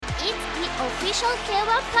official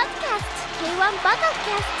K-1 podcast, K-1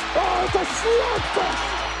 Battlecast. Oh, it's a slugfest!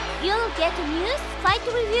 You'll get news, fight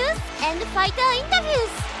reviews, and fighter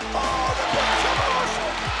interviews. Oh, the pressure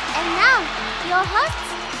awesome! And now, your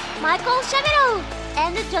hosts, Michael Shabero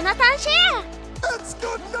and Jonathan Shea. It's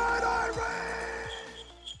good night, Irene!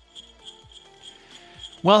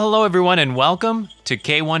 Well, hello everyone and welcome to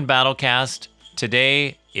K-1 Battlecast.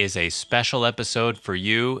 Today is a special episode for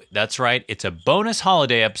you. That's right, it's a bonus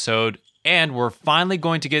holiday episode, and we're finally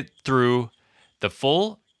going to get through the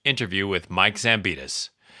full interview with Mike Zambitis.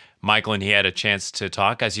 Michael and he had a chance to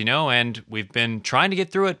talk, as you know, and we've been trying to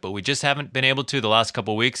get through it, but we just haven't been able to the last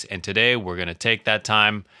couple weeks, and today we're going to take that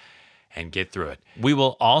time and get through it. We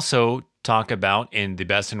will also talk about, in the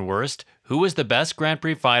best and worst, who was the best Grand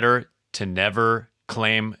Prix fighter to never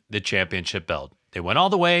claim the championship belt. They went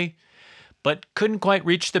all the way, but couldn't quite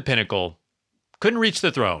reach the pinnacle, couldn't reach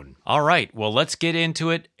the throne. All right, well, let's get into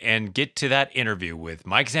it and get to that interview with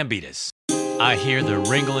Mike Zambitis. I hear the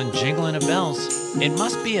ringling jingling of bells. It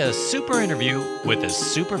must be a super interview with a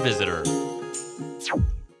super visitor.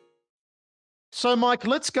 So, Mike,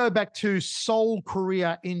 let's go back to Seoul,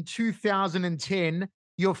 Korea in 2010.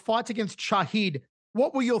 Your fight against Shahid.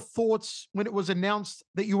 What were your thoughts when it was announced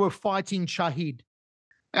that you were fighting Shahid?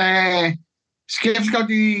 As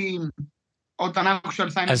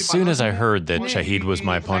soon as I heard that Shahid was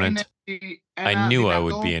my opponent, I knew I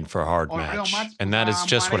would be in for a hard match, and that is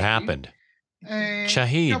just what happened.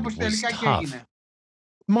 Shahid was tough.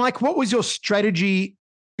 Mike, what was your strategy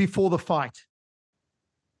before the fight?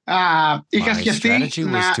 My strategy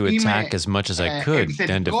was to attack as much as I could,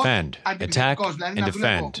 then defend. Attack and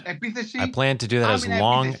defend. I planned to do that as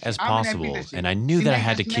long as possible, and I knew that I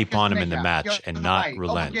had to keep on him in the match and not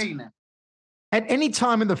relent. At any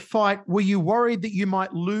time in the fight, were you worried that you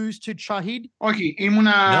might lose to Shahid?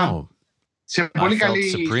 No. I felt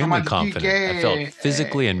supremely confident. I felt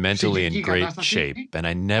physically and mentally in great shape, and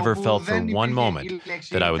I never felt for one moment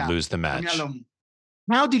that I would lose the match.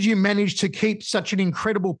 How did you manage to keep such an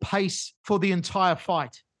incredible pace for the entire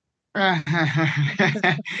fight? A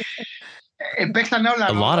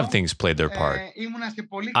lot of things played their part.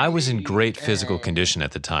 I was in great physical condition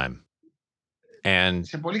at the time, and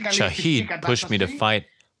Shahid pushed me to fight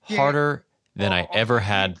harder than I ever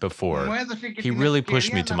had before. He really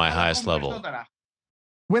pushed me to my highest level.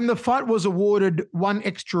 When the fight was awarded one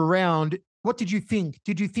extra round, what did you think?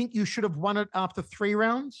 Did you think you should have won it after 3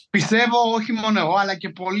 rounds? I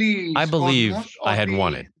believe I had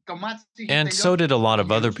won it, and so did a lot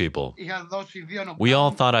of other people. We all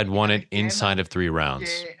thought I'd won it inside of 3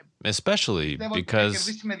 rounds, especially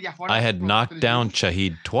because I had knocked down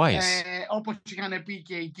Shahid twice.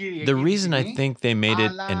 The reason I think they made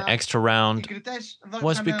it an extra round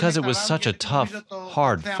was because it was such a tough,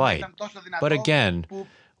 hard fight. But again,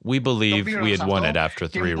 we believe we had won it after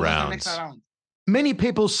 3 rounds. Many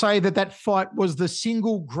people say that that fight was the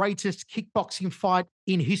single greatest kickboxing fight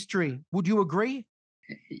in history. Would you agree?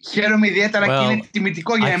 Well, I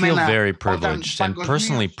feel very privileged and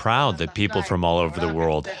personally proud that people from all over the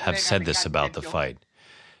world have said this about the fight.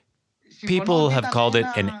 People have called it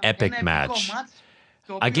an epic match.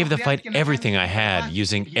 I gave the fight everything I had,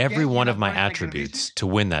 using every one of my attributes to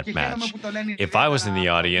win that match. If I was in the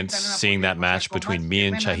audience seeing that match between me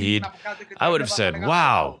and Shahid, I would have said,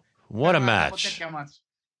 wow, what a match.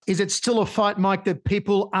 Is it still a fight, Mike, that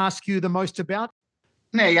people ask you the most about?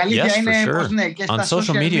 Yes, for sure. On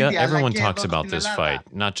social media, everyone talks about this fight,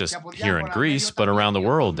 not just here in Greece, but around the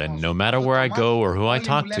world. And no matter where I go or who I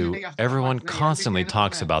talk to, everyone constantly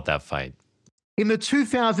talks about that fight. In the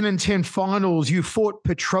 2010 finals, you fought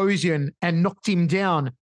Petrosian and knocked him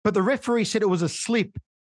down, but the referee said it was a slip.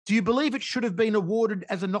 Do you believe it should have been awarded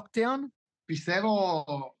as a knockdown?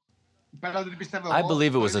 I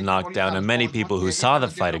believe it was a knockdown, and many people who saw the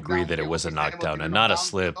fight agree that it was a knockdown and not a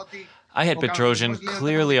slip. I hit Petrosian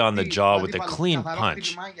clearly on the jaw with a clean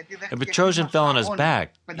punch, and Petrosian fell on his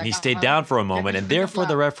back, and he stayed down for a moment, and therefore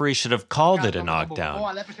the referee should have called it a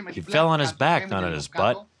knockdown. He fell on his back, not on his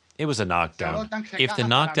butt. It was a knockdown. If the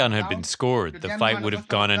knockdown had been scored, the fight would have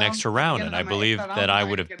gone an extra round, and I believe that I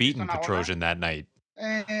would have beaten Petrosian that night.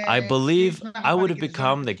 I believe I would have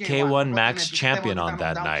become the K-1 Max champion on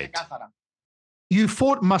that night. You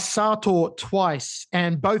fought Masato twice,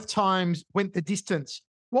 and both times went the distance.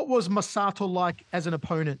 What was Masato like as an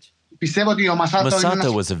opponent?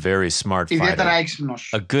 Masato was a very smart fighter,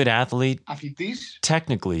 a good athlete,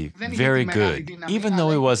 technically very good, even though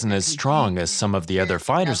he wasn't as strong as some of the other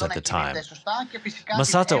fighters at the time.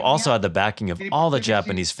 Masato also had the backing of all the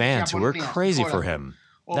Japanese fans who were crazy for him.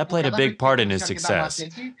 That played a big part in his success.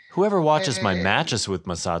 Whoever watches my matches with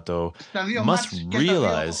Masato must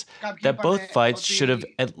realize that both fights should have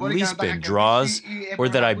at least been draws, or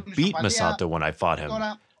that I beat Masato when I fought him.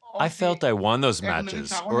 I felt I won those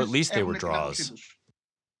matches, or at least they were draws.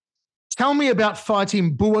 Tell me about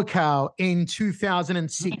fighting Buakaw in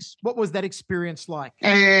 2006. What was that experience like?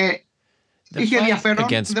 The fight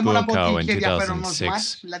against Buakaw in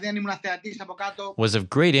 2006 was of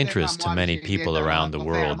great interest to many people around the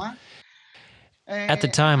world. At the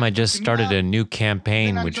time, I just started a new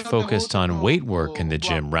campaign which focused on weight work in the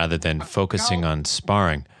gym rather than focusing on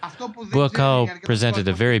sparring. Buakaw presented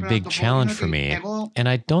a very big challenge for me, and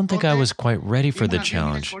I don't think I was quite ready for the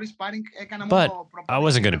challenge. But I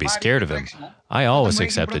wasn't going to be scared of him. I always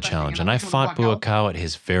accept a challenge, and I fought Buakaw at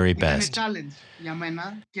his very best.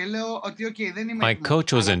 My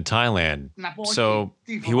coach was in Thailand, so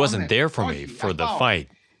he wasn't there for me for the fight.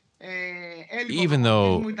 Even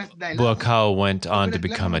though Buakaw went on to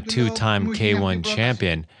become a two-time K-1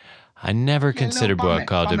 champion, I never considered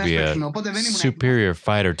Buakaw to be a superior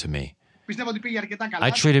fighter to me.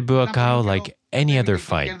 I treated Buakaw like any other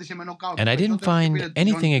fight, and I didn't find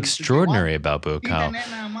anything extraordinary about Buakaw.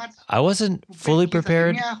 I wasn't fully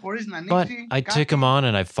prepared, but I took him on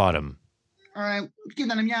and I fought him. I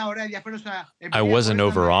wasn't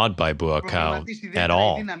overawed by Buakaw at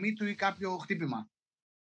all.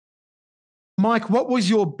 Mike, what was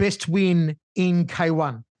your best win in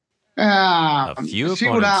K1? A few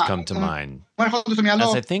opponents come to mind.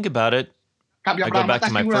 As I think about it, I go back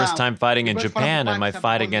to my first time fighting in Japan and my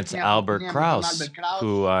fight against Albert Kraus,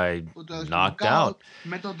 who I knocked out,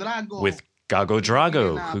 with Gago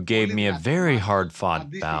Drago, who gave me a very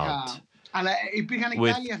hard-fought bout.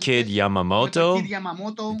 With Kid Yamamoto,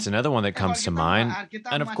 it's another one that comes to mind.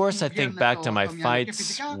 And of course, I think back to my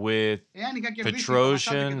fights with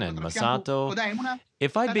Petrosian and Masato.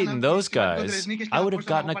 If I'd beaten those guys, I would have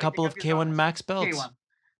gotten a couple of K1 Max belts.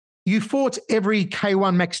 You fought every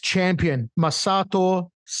K1 Max champion,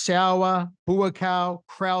 Masato, Sauer, Buakaw,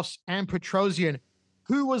 Kraus, and Petrosian.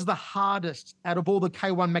 Who was the hardest out of all the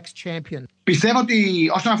K1 Max champions?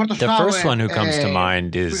 The first one who comes to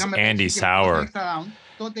mind is Andy Sauer.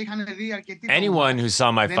 Anyone who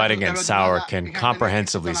saw my fight against Sauer can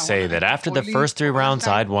comprehensively say that after the first 3 rounds,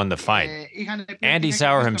 I'd won the fight. Andy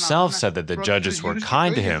Sauer himself said that the judges were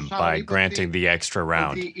kind to him by granting the extra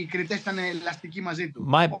round.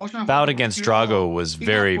 My bout against Drago was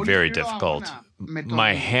very, very difficult.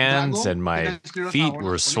 My hands and my feet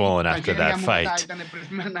were swollen after that fight.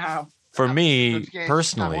 For me,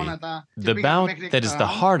 personally, the bout that is the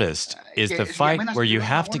hardest is the fight where you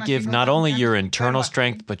have to give not only your internal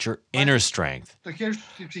strength, but your inner strength.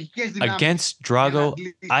 Against Drago,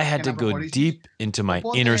 I had to go deep into my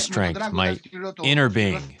inner strength, my inner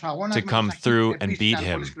being, to come through and beat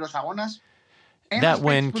him. That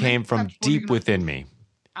win came from deep within me.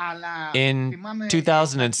 In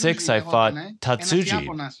 2006, I fought Tatsuji,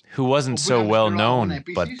 who wasn't so well known,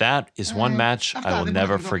 but that is one match I will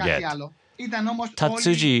never forget.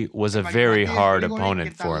 Tatsuji was a very hard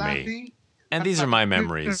opponent for me, and these are my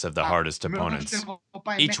memories of the hardest opponents.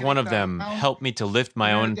 Each one of them helped me to lift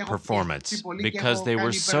my own performance because they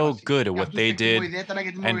were so good at what they did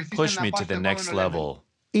and pushed me to the next level.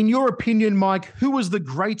 In your opinion, Mike, who was the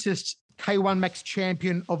greatest K1 Max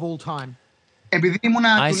champion of all time?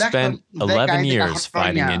 I spent 11 years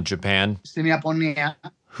fighting in Japan.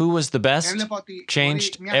 Who was the best?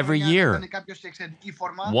 Changed every year.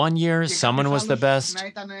 One year, someone was the best.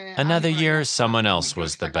 Another year, someone else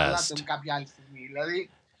was the best.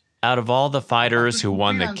 Out of all the fighters who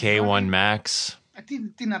won the K1 Max,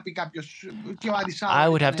 I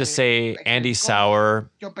would have to say Andy Sauer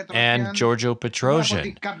and Giorgio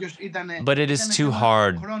Petrosian. But it is too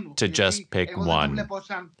hard to just pick one.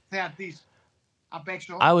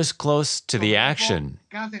 I was close to the action,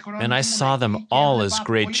 and I saw them all as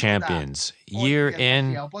great champions, year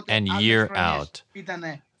in and year out.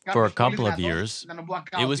 For a couple of years,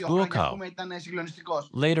 it was Buakaw.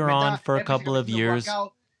 Later on, for a couple of years,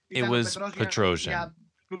 it was Petrosian.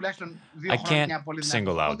 I can't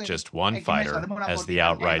single out just one fighter as the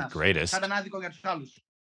outright greatest.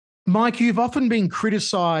 Mike, you've often been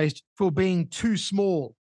criticized for being too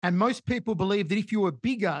small. And most people believe that if you were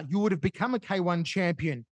bigger, you would have become a K1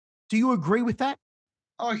 champion. Do you agree with that?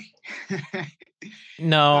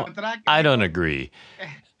 No, I don't agree.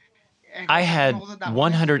 I had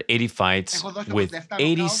 180 fights with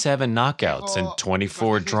 87 knockouts and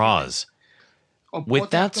 24 draws. With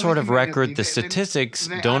that sort of record, the statistics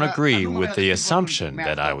don't agree with the assumption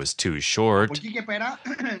that I was too short.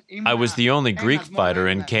 I was the only Greek fighter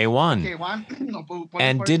in K-1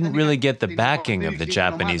 and didn't really get the backing of the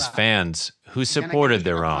Japanese fans who supported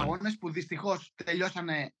their own.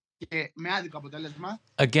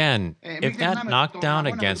 Again, if that knockdown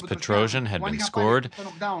against Petrosian had been scored,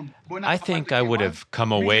 I think I would have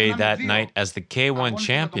come away that night as the K-1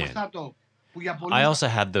 champion. I also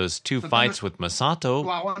had those 2 fights with Masato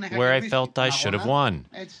where I felt I should have won.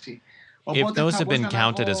 If those had been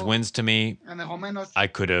counted as wins to me, I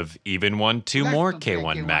could have even won 2 more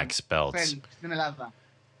K-1 Max belts.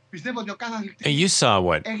 You saw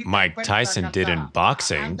what Mike Tyson did in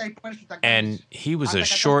boxing, and he was a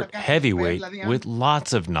short heavyweight with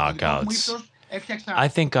lots of knockouts. I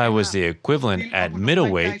think I was the equivalent at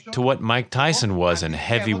middleweight to what Mike Tyson was in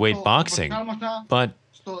heavyweight boxing. But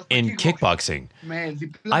in kickboxing,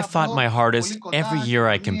 I fought my hardest every year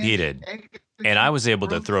I competed, and I was able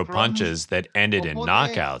to throw punches that ended in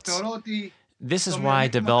knockouts. This is why I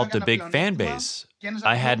developed a big fan base.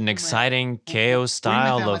 I had an exciting KO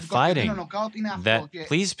style of fighting that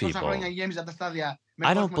pleased people.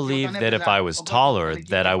 I don't believe that if I was taller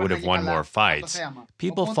that I would have won more fights.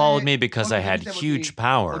 People followed me because I had huge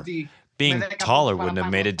power. Being taller wouldn't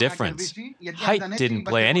have made a difference. Height didn't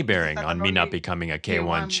play any bearing on me not becoming a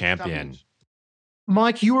K-1 champion.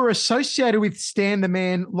 Mike, you were associated with Stan the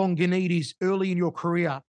Man Longanides early in your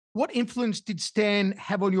career. What influence did Stan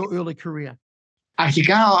have on your early career?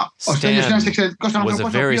 Stan was a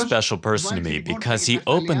very special person to me because he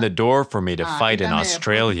opened the door for me to fight in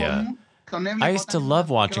Australia. I used to love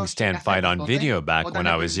watching Stan fight on video back when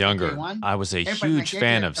I was younger. I was a huge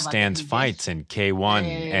fan of Stan's fights in K-1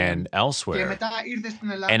 and elsewhere.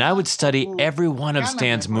 And I would study every one of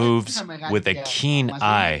Stan's moves with a keen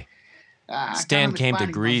eye. Stan came to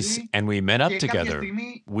Greece and we met up together.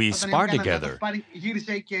 We sparred together.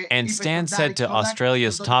 And Stan said to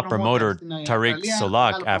Australia's top promoter, Tariq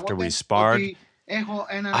Solak, after we sparred,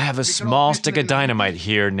 "I have a small stick of dynamite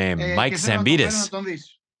here named Mike Zambitis."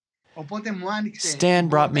 Stan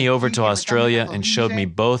brought me over to Australia and showed me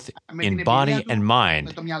both in body and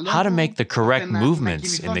mind how to make the correct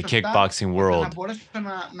movements in the kickboxing world.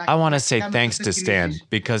 I want to say thanks to Stan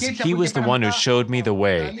because he was the one who showed me the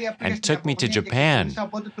way and took me to Japan.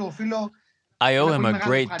 I owe him a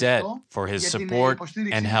great debt for his support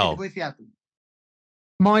and help.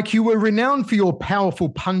 Mike, you were renowned for your powerful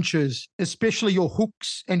punches, especially your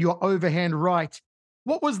hooks and your overhand right.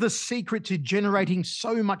 What was the secret to generating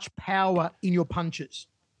so much power in your punches?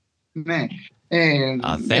 Thank you.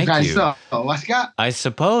 I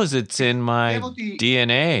suppose it's in my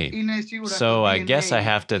DNA. So I guess I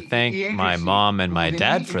have to thank my mom and my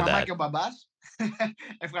dad for that.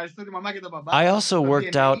 I also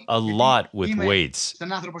worked out a lot with weights.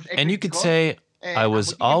 And you could say I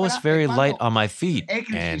was always very light on my feet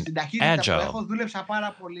and agile.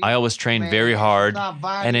 I always trained very hard,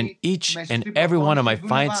 and in each and every one of my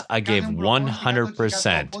fights, I gave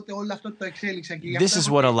 100%. This is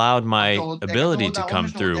what allowed my ability to come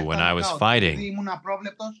through when I was fighting.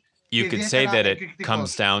 You could say that it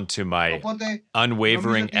comes down to my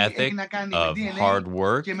unwavering ethic of hard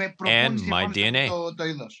work and my DNA.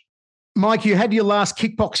 Mike, you had your last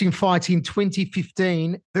kickboxing fight in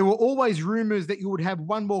 2015. There were always rumors that you would have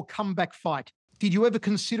one more comeback fight. Did you ever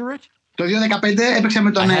consider it? I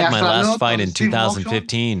had my last fight in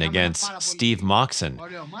 2015 against Steve Moxon.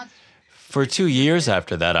 For 2 years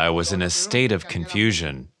after that, I was in a state of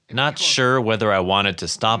confusion, not sure whether I wanted to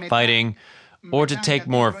stop fighting or to take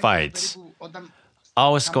more fights.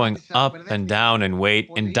 Always going up and down in weight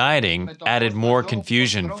and dieting added more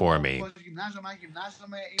confusion for me.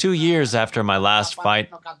 2 years after my last fight,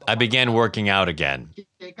 I began working out again.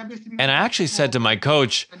 And I actually said to my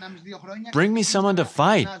coach, "Bring me someone to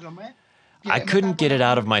fight." I couldn't get it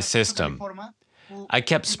out of my system. I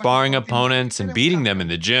kept sparring opponents and beating them in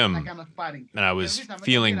the gym, and I was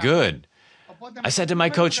feeling good. I said to my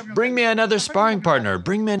coach, "Bring me another sparring partner.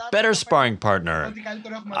 Bring me a better sparring partner."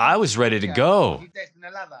 I was ready to go.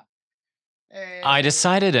 I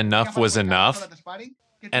decided enough was enough,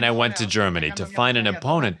 and I went to Germany to find an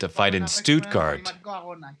opponent to fight in Stuttgart.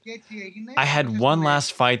 I had one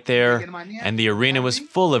last fight there, and the arena was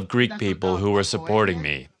full of Greek people who were supporting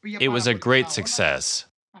me. It was a great success.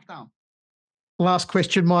 Last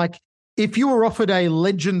question, Mike. If you were offered a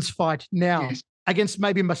Legends fight now, against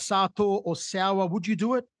maybe Masato or Sauer, would you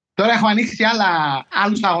do it? I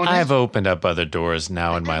have opened up other doors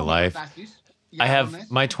now in my life. I have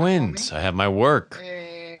my twins. I have my work.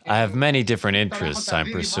 I have many different interests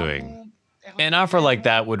I'm pursuing. An offer like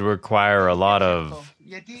that would require a lot of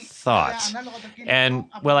thought. And,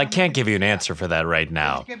 well, I can't give you an answer for that right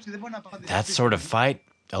now. That sort of fight,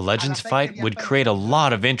 a Legends fight, would create a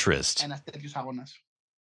lot of interest.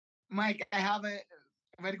 Mike, I have a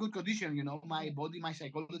very good condition, my body, my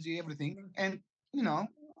psychology, everything. And,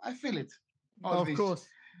 I feel it. Of course.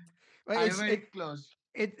 Well, I'm very close.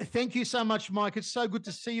 Thank you so much, Mike. It's so good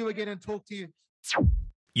to see you again and talk to you.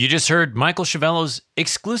 You just heard Michael Chavello's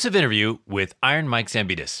exclusive interview with Iron Mike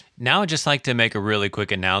Zambitis. Now I'd just like to make a really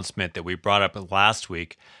quick announcement that we brought up last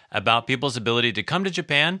week about people's ability to come to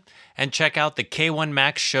Japan and check out the K-1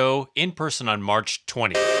 Max show in person on March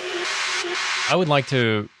 20th. I would like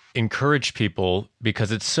to encourage people,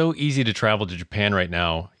 because it's so easy to travel to Japan right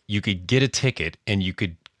now, you could get a ticket and you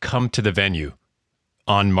could come to the venue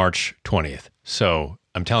on March 20th. So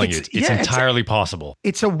I'm telling you, it's entirely possible.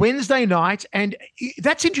 It's a Wednesday night. And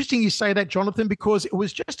that's interesting you say that, Jonathan, because it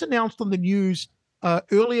was just announced on the news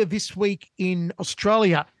earlier this week in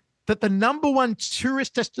Australia that the number one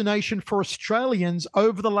tourist destination for Australians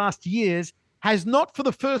over the last years has not, for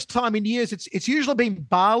the first time in years, it's usually been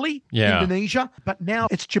Bali, Indonesia, but now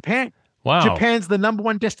it's Japan. Wow. Japan's the number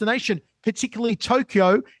one destination, particularly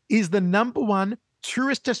Tokyo is the number one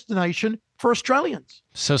tourist destination for Australians.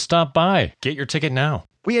 So stop by. Get your ticket now.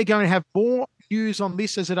 We are going to have more news on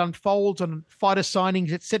this as it unfolds, on fighter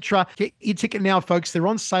signings, etc. Get your ticket now, folks. They're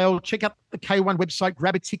on sale. Check out the K1 website.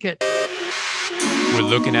 Grab a ticket. We're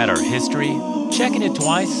looking at our history, checking it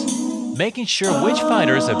twice, making sure which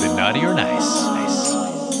fighters have been naughty or nice.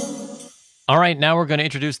 All right, now we're going to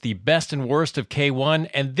introduce the best and worst of K1,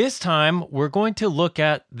 and this time we're going to look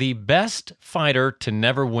at the best fighter to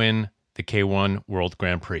never win the K1 World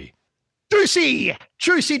Grand Prix. Juicy,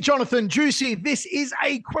 Jonathan, juicy. This is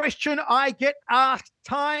a question I get asked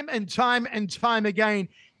time and time again.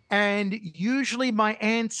 And usually my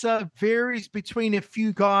answer varies between a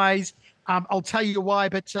few guys. I'll tell you why,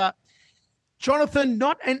 but Jonathan,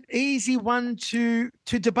 not an easy one to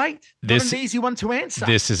debate. Not an easy one to answer.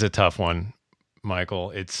 This is a tough one,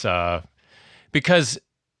 Michael. It's because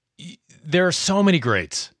there are so many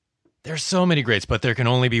greats. There's so many greats, but there can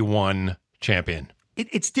only be one champion.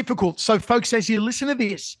 It's difficult. So, folks, as you listen to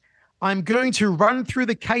this, I'm going to run through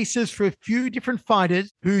the cases for a few different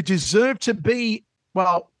fighters who deserve to be,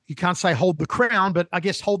 well, you can't say hold the crown, but I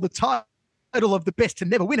guess hold the title of the best to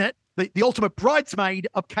never win it, the ultimate bridesmaid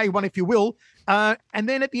of K1, if you will. And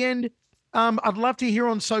then at the end, I'd love to hear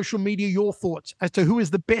on social media your thoughts as to who is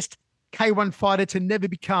the best K1 fighter to never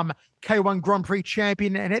become K1 Grand Prix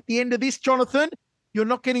champion. And at the end of this, Jonathan, you're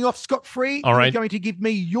not getting off scot-free. All right. You're going to give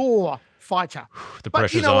me your fighter. The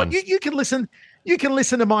pressure's on. on. You can listen. You can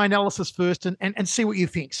listen to my analysis first and see what you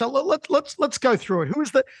think. So let's go through it.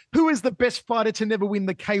 Who is the best fighter to never win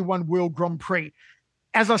the K1 World Grand Prix?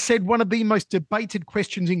 As I said, one of the most debated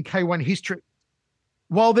questions in K1 history.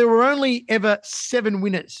 While there were only ever 7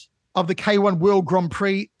 winners of the K1 World Grand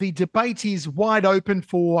Prix, the debate is wide open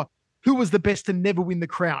for who was the best to never win the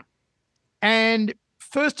crown. And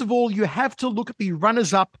first of all, you have to look at the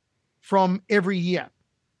runners-up from every year.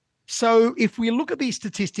 So if we look at these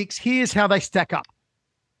statistics, here's how they stack up.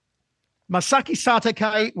 Masaki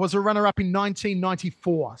Satake was a runner-up in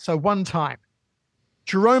 1994, so 1 time.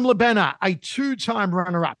 Jerome Lebena, a 2-time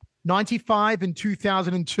runner-up, 95 and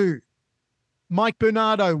 2002. Mike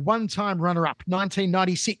Bernardo, 1-time runner-up,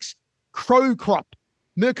 1996.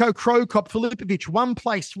 Mirko Krokop Filipovic,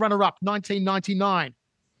 1-place runner-up, 1999.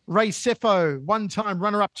 Ray Sefo, 1-time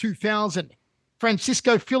runner-up, 2000.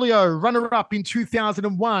 Francisco Filio, runner-up in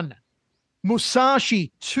 2001.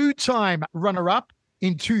 Musashi, 2-time runner-up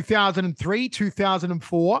in 2003,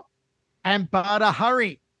 2004. And Bada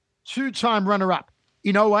Hari, 2-time runner-up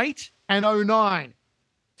in 08 and 09.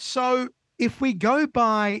 So if we go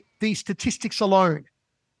by the statistics alone,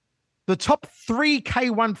 the top 3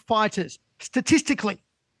 K1 fighters statistically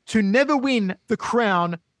to never win the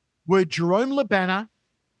crown were Jerome Lebena,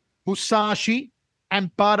 Musashi, and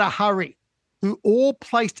Bada Hari, who all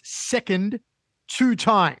placed second 2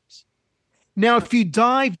 times. Now, if you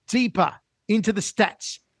dive deeper into the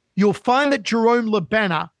stats, you'll find that Jerome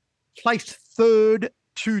Lebena placed third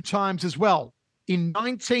 2 times as well in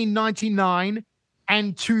 1999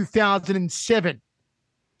 and 2007.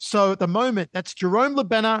 So at the moment, that's Jerome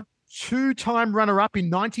Lebena, 2-time runner-up in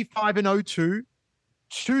 95 and 02,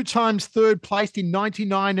 2 times third placed in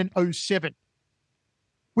 99 and 07.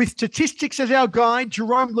 With statistics as our guide,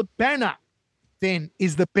 Jerome Lebena then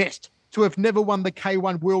is the best to have never won the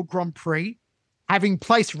K1 World Grand Prix, having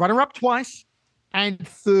placed runner-up twice and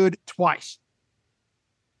third twice.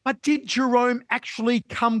 But did Jerome actually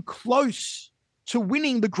come close to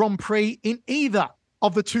winning the Grand Prix in either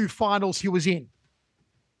of the 2 finals he was in?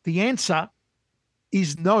 The answer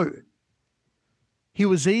is no. He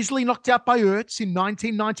was easily knocked out by Ertz in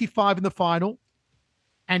 1995 in the final,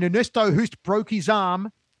 and Ernesto Hoost broke his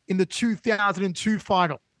arm in the 2002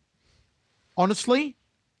 final. Honestly,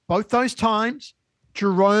 both those times,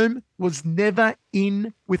 Jerome was never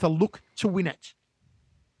in with a look to win it.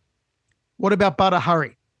 What about Badr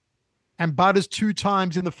Hari and Badr's 2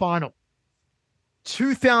 times in the final?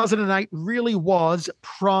 2008 really was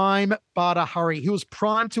prime Badr Hari. He was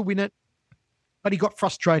primed to win it, but he got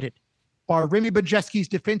frustrated by Remy Bonjaski's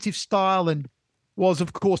defensive style and was,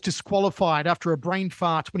 of course, disqualified after a brain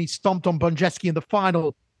fart when he stomped on Bonjaski in the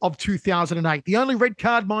final of 2008. The only red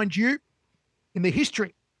card, mind you, in the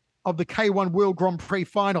history of the K-1 World Grand Prix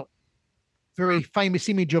final. Very famous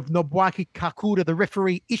image of Nobuaki Kakuda, the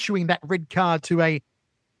referee, issuing that red card to a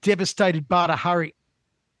devastated Badr Hari.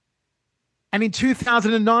 And in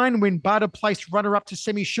 2009, when Badr placed runner-up to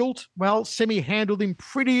Semi Schult, well, Semi handled him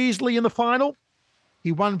pretty easily in the final.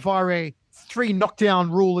 He won via a 3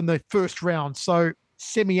 knockdown rule in the first round. So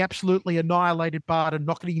Semi absolutely annihilated Badr,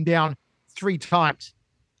 knocking him down 3 times.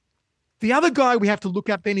 The other guy we have to look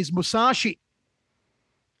at then is Musashi.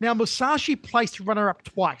 Now, Musashi placed runner-up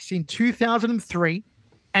twice in 2003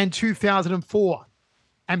 and 2004.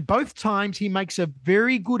 And both times he makes a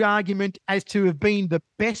very good argument as to have been the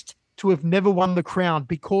best to have never won the crown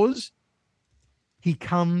because he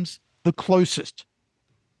comes the closest.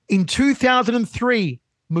 In 2003,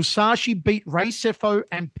 Musashi beat Ray Sefo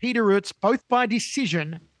and Peter Ertz both by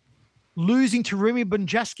decision, losing to Remy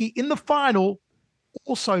Bonjaski in the final,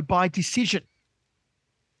 also by decision.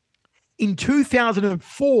 In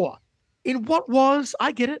 2004, in what was,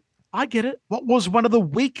 I get it, what was one of the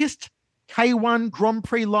weakest K1 Grand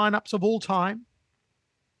Prix lineups of all time,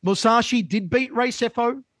 Musashi did beat Ray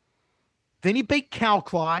Sefo, then he beat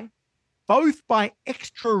Kalklai, both by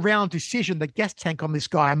extra round decision. The gas tank on this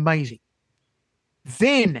guy, amazing.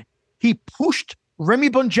 Then he pushed Remy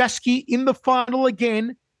Bonjaski in the final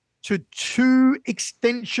again to 2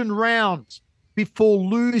 extension rounds before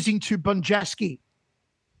losing to Bonjaski.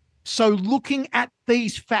 So looking at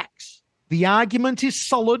these facts, the argument is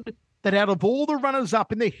solid that out of all the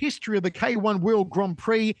runners-up in the history of the K1 World Grand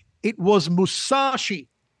Prix, it was Musashi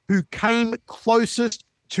who came closest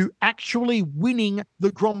to actually winning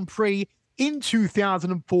the Grand Prix in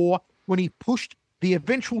 2004 when he pushed the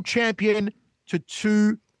eventual champion to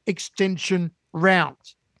 2 extension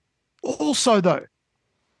rounds. Also, though,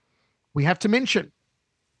 we have to mention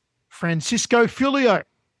Francisco Filio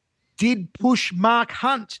did push Mark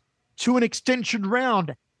Hunt to an extension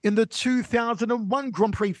round in the 2001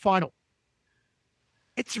 Grand Prix final.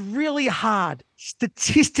 It's really hard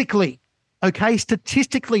statistically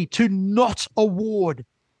to not award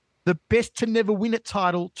the best to never win it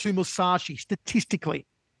title to Musashi, statistically.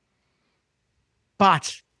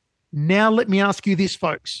 But now let me ask you this,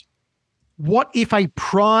 folks. What if a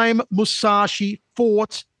prime Musashi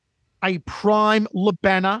fought a prime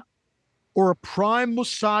Labana, or a prime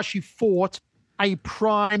Musashi fought a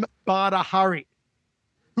prime Badr Hari?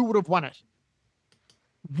 Who would have won it?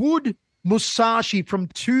 Would Musashi from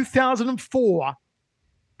 2004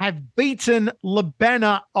 have beaten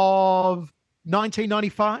Labana of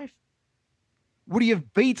 1995? Would he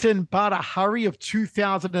have beaten Badr Hari of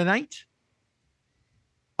 2008?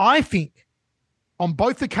 I think on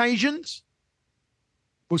both occasions,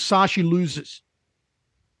 Musashi loses.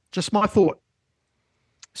 Just my thought.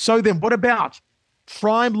 So then what about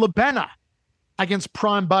prime Labana against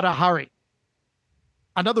prime Badr Hari?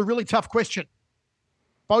 Another really tough question.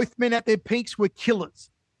 Both men at their peaks were killers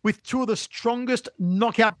with 2 of the strongest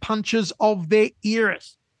knockout punches of their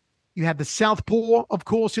eras. You had the southpaw, of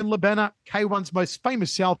course, in Labana, K1's most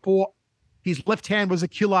famous southpaw. His left hand was a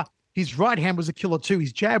killer. His right hand was a killer too.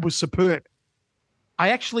 His jab was superb. I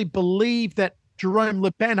actually believe that Jerome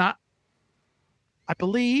Labana, I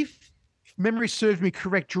believe, if memory serves me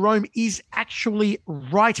correct, Jerome is actually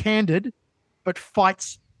right-handed, but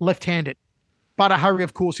fights left-handed. Badr Hari,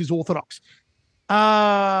 of course, is orthodox.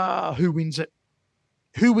 Who wins it?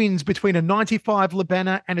 Who wins between a 95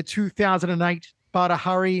 Labana and a 2008 Badr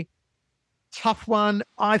Hari? Tough one.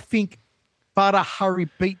 I think Badr Hari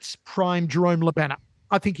beats prime Jerome Labana.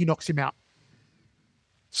 I think he knocks him out.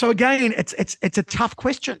 So again, it's a tough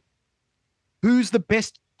question. Who's the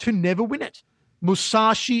best to never win it?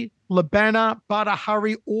 Musashi, Labana, Badr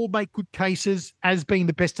Hari all make good cases as being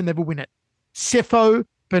the best to never win it. Sefo,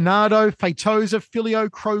 Bernardo, Feitosa, Filio,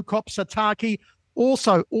 Krokop, Sataki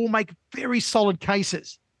also all make very solid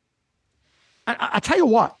cases. I tell you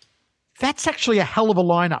what, that's actually a hell of a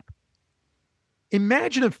lineup.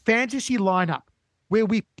 Imagine a fantasy lineup where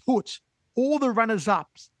we put all the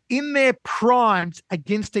runners-ups in their primes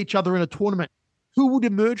against each other in a tournament. who would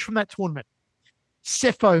emerge from that tournament?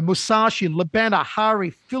 Sefo, Musashi, Labana, Hari,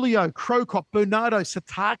 Filio, Krokop, Bernardo,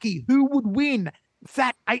 Sataki. Who would win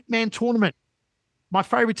that 8-man tournament? My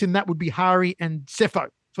favorites in that would be Hari and Sefo,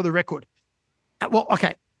 for the record. Well,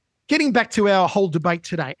 okay. Getting back to our whole debate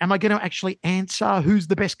today, am I going to actually answer who's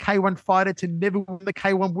the best K1 fighter to never win the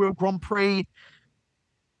K1 World Grand Prix?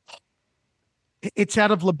 It's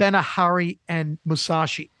out of Labana, Hari, and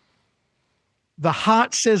Musashi. The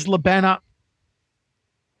heart says Labana.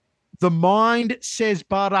 The mind says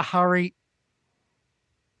Bada Hari.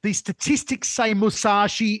 The statistics say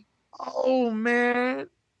Musashi. Oh, man.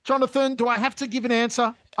 Jonathan, do I have to give an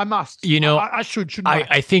answer? I must. You know, I should, shouldn't I?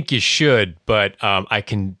 I think you should, but I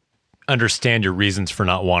can understand your reasons for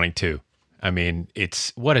not wanting to. I mean,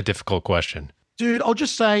 what a difficult question. Dude, I'll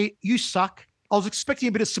just say you suck. I was expecting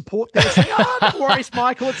a bit of support there. Say, don't worry,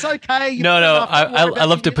 Michael. It's okay. No, I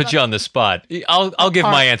love to put you on the spot. I'll give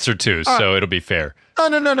my answer too, so it'll be fair.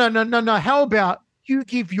 No. How about you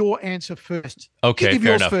give your answer first? Okay,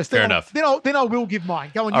 fair enough. Fair enough. Then I will give mine.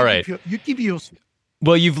 Go on. All right. You give yours.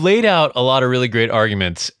 Well, you've laid out a lot of really great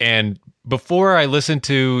arguments, and before I listened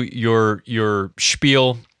to your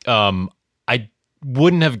spiel, I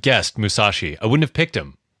wouldn't have guessed Musashi. I wouldn't have picked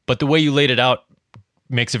him. But the way you laid it out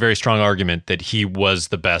makes a very strong argument that he was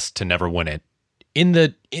the best to never win it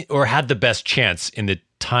or had the best chance in the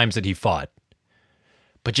times that he fought.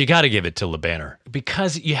 But you got to give it to Labanner,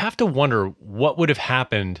 because you have to wonder what would have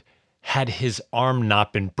happened had his arm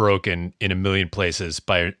not been broken in a million places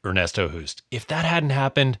by Ernesto Hoost. If that hadn't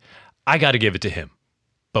happened, I got to give it to him.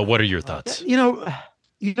 But what are your thoughts? You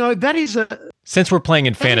know that is since we're playing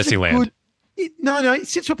in Fantasyland.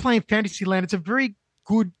 Since we're playing Fantasyland, it's a very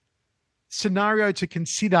good scenario to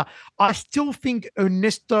consider. I still think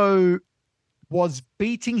Ernesto was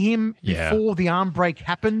beating him before the arm break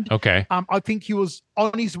happened. Okay. I think he was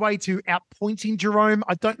on his way to outpointing Jerome.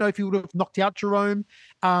 I don't know if he would have knocked out Jerome.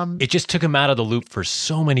 It just took him out of the loop for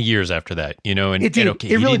so many years after that, and it did.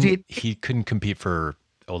 It really did. He couldn't compete for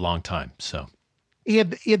a long time. So he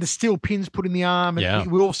had the steel pins put in the arm,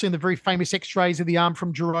 and we all seen the very famous X-rays of the arm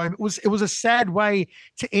from Jerome. It was a sad way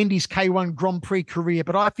to end his K1 Grand Prix career,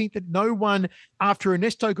 but I think that no one, after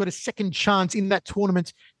Ernesto got a second chance in that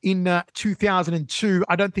tournament in 2002,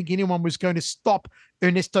 I don't think anyone was going to stop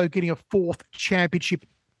Ernesto getting a fourth championship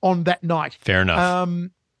on that night. Fair enough.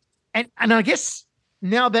 And I guess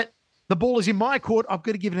now that the ball is in my court, I've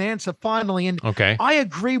got to give an answer finally. And okay. I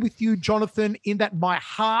agree with you, Jonathan, in that my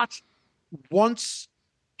heart wants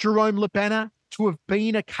Jerome Labana to have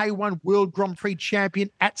been a K1 World Grand Prix champion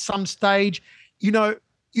at some stage. You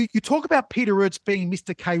talk about Peter Ertz being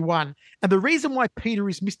Mr. K1, and the reason why Peter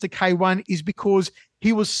is Mr. K1 is because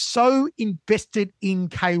he was so invested in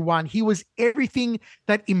K1. He was everything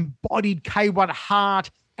that embodied K1 heart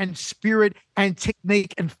and spirit and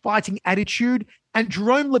technique and fighting attitude. And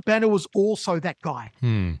Jerome Labana was also that guy.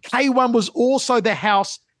 K1 was also the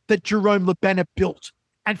house that Jerome Labana built.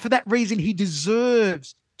 And for that reason, he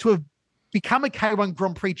deserves to have become a K1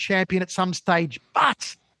 Grand Prix champion at some stage.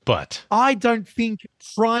 But I don't think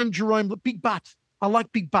prime Jerome, big but. I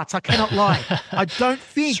like big butts. I cannot lie. I don't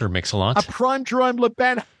think Sir Mix-a-Lot. a prime Jerome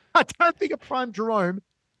Labana, I don't think a prime Jerome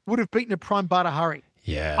would have beaten a prime Bada Hari.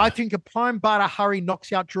 Yeah. I think a prime Bada Hari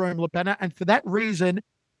knocks out Jerome Labana. And for that reason,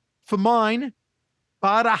 for mine,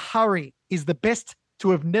 Bada Hari is the best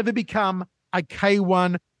to have never become a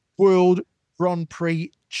K1 World Grand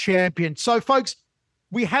Prix champion. So, folks,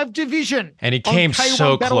 we have division. And he came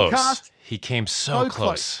so close. Battlecast. He came so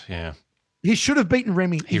close. Yeah. He should have beaten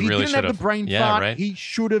Remy. He if he really didn't have the brain fart, right? he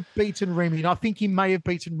should have beaten Remy. And I think he may have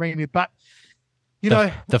beaten Remy. But,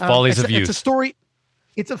 the follies of youth. It's a story.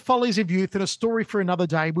 It's a follies of youth and a story for another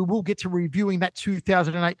day. We will get to reviewing that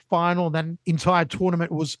 2008 final. That entire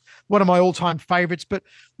tournament was one of my all-time favorites. But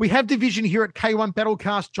we have division here at K1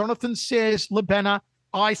 Battlecast. Jonathan says Labana.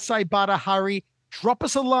 I say Bada Hari. Drop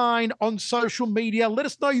us a line on social media. Let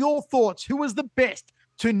us know your thoughts. Who was the best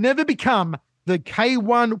to never become the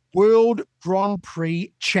K1 World Grand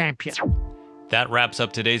Prix champion? That wraps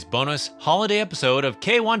up today's bonus holiday episode of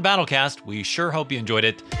K1 Battlecast. We sure hope you enjoyed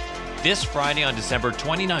it. This Friday on December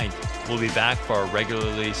 29th, we'll be back for our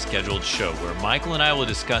regularly scheduled show where Michael and I will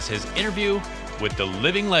discuss his interview with the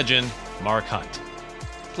living legend, Mark Hunt.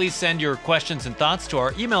 Please send your questions and thoughts to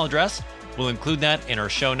our email address. We'll include that in our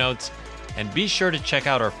show notes. And be sure to check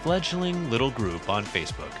out our fledgling little group on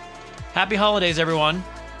Facebook. Happy holidays, everyone.